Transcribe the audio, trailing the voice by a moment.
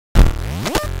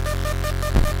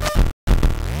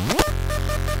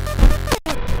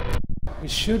We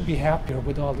should be happier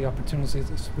with all the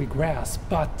opportunities we grasp,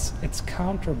 but it's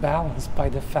counterbalanced by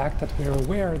the fact that we're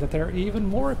aware that there are even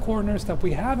more corners that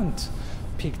we haven't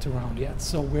peeked around yet.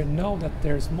 So we know that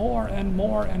there's more and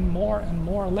more and more and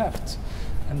more left.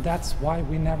 And that's why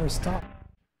we never stop.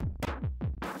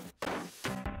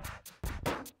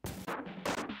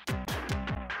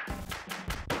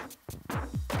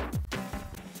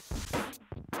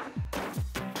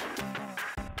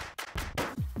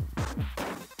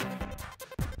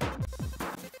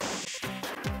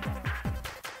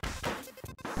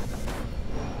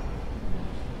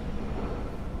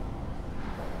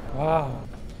 Wow.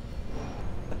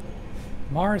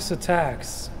 Mars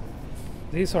attacks.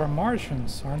 These are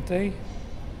Martians, aren't they?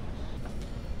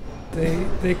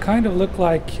 They kind of look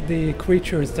like the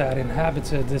creatures that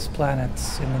inhabited this planet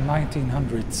in the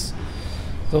 1900s.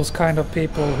 Those kind of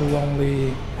people who only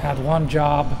had one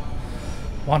job,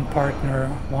 one partner,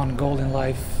 one goal in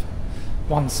life,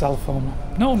 one cell phone.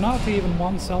 No, not even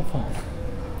one cell phone.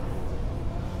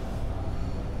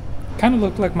 Kind of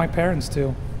looked like my parents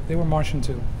too. They were Martian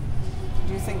too.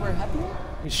 Do you think we're happier?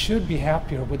 We should be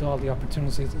happier with all the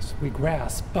opportunities we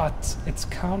grasp, but it's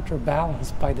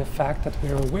counterbalanced by the fact that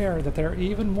we're aware that there are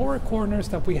even more corners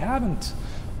that we haven't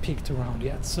peeked around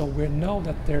yet. So we know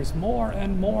that there's more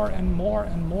and more and more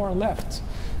and more left.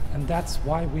 And that's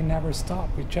why we never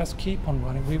stop. We just keep on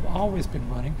running. We've always been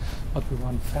running, but we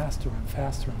run faster and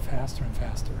faster and faster and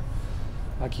faster.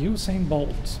 Like Usain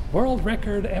Bolt, world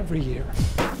record every year.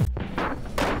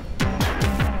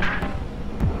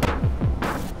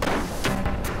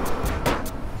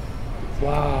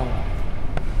 Wow.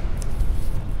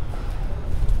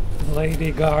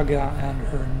 Lady Gaga and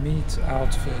her meat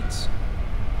outfit.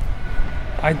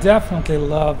 I definitely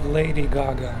love Lady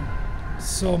Gaga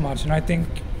so much, and I think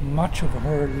much of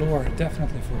her lore,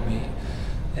 definitely for me,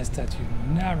 is that you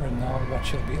never know what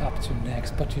she'll be up to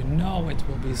next, but you know it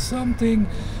will be something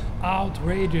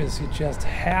outrageous. You just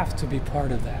have to be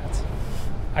part of that.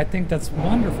 I think that's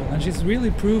wonderful, and she's really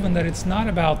proven that it's not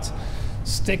about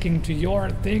sticking to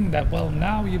your thing, that well,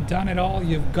 now you've done it all,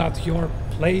 you've got your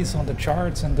place on the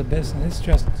charts and the business. It's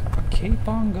just keep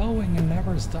on going and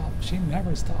never stop. She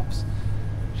never stops.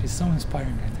 She's so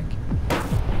inspiring, I think.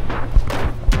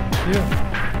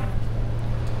 Yeah.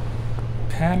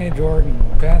 Penny Jordan,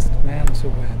 best man to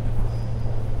win.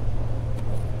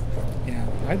 Yeah,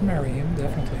 I'd marry him,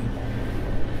 definitely.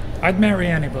 I'd marry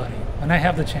anybody when I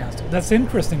have the chance to. That's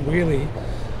interesting, really.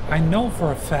 I know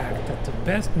for a fact that the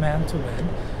best man to win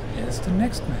is the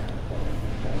next man.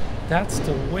 That's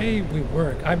the way we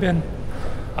work. I've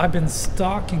been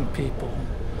stalking people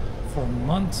for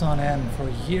months on end, for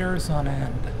years on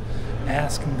end,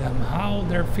 asking them how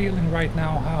they're feeling right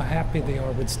now, how happy they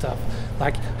are with stuff,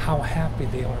 like how happy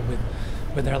they are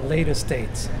with their latest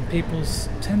dates. And people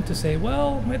tend to say,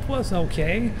 well, it was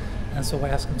okay. And so I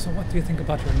ask them, so what do you think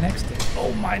about your next date?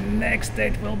 Oh, my next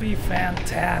date will be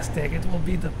fantastic. It will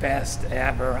be the best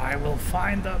ever. I will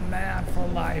find the man for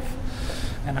life.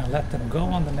 And I let them go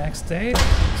on the next date.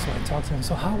 So I talk to them,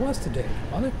 so how was the date?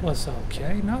 Well, it was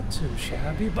okay, not too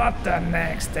shabby, but the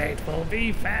next date will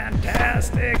be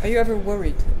fantastic. Are you ever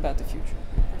worried about the future?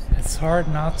 It's hard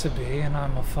not to be, and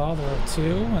I'm a father of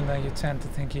two, and then you tend to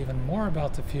think even more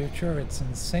about the future. It's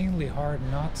insanely hard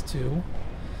not to.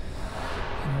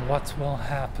 And what will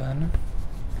happen.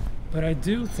 But I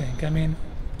do think, I mean,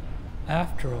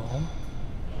 after all,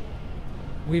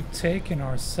 we've taken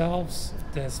ourselves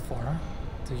this far,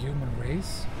 the human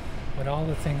race, with all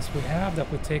the things we have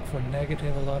that we take for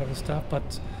negative, a lot of the stuff,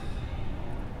 but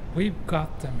we've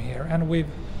got them here, and we've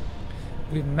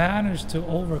managed to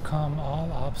overcome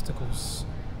all obstacles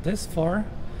this far.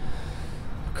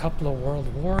 A couple of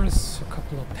world wars, a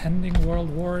couple of pending world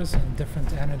wars, and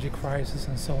different energy crises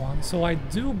and so on. So I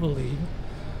do believe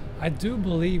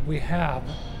we have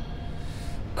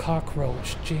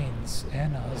cockroach genes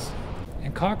in us.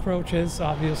 And cockroaches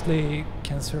obviously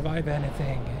can survive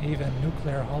anything, even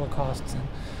nuclear holocausts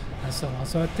and so on.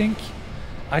 So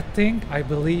I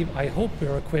believe, I hope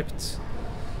we're equipped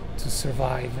to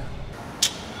survive